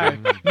that guy.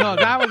 No,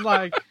 that was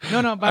like...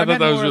 No, but I I thought meant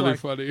that was more really like,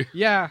 funny.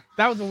 Yeah,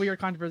 that was a weird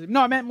controversy.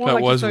 No, I meant more That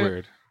like... was just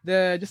weird.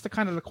 Just the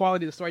kind of the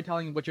quality of the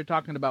storytelling, what you're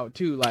talking about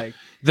too. Like,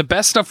 The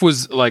best stuff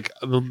was like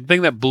the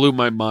thing that blew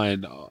my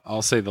mind.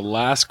 I'll say the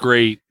last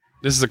great,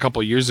 this is a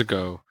couple years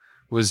ago,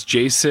 was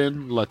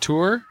Jason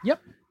Latour. Yep.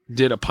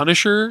 Did a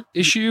Punisher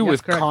issue Yes,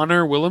 with correct.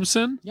 Connor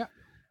Williamson. Yep.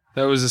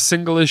 That was a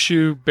single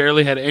issue,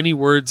 barely had any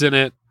words in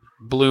it,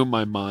 blew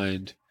my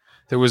mind.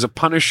 There was a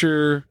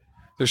Punisher,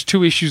 there's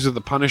 2 issues of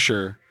the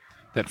Punisher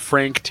that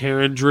Frank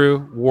Tarrin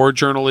drew, War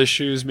Journal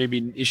issues,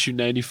 maybe issue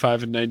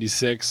 95 and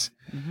 96,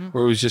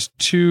 where it was just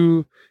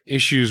 2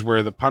 issues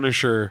where the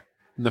Punisher,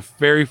 in the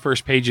very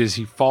first pages,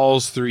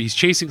 he's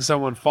chasing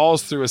someone,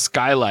 falls through a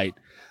skylight,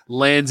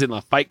 lands in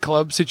a Fight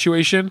Club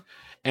situation,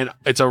 and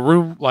it's a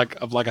room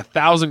of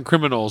 1,000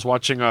 criminals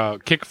watching a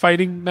kick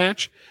fighting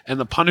match, and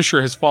the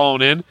Punisher has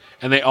fallen in,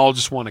 and they all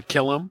just want to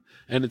kill him.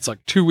 And it's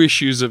like 2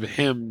 issues of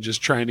him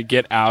just trying to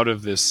get out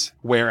of this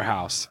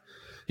warehouse.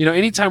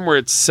 Anytime where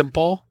it's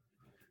simple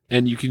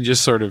and you can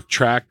just sort of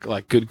track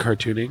like good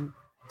cartooning,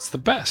 it's the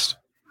best.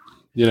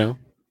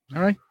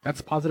 All right,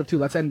 that's positive too.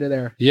 Let's end it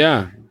there.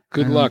 Yeah.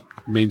 Good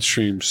luck,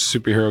 mainstream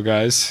superhero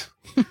guys.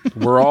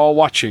 We're all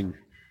watching.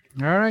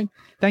 All right.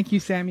 Thank you,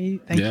 Sammy.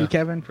 Thank you,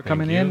 Kevin, for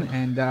coming in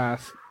and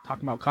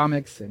talking about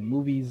comics and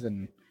movies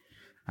and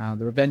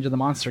the Revenge of the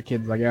Monster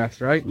Kids, I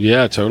guess, right?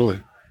 Yeah,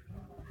 totally.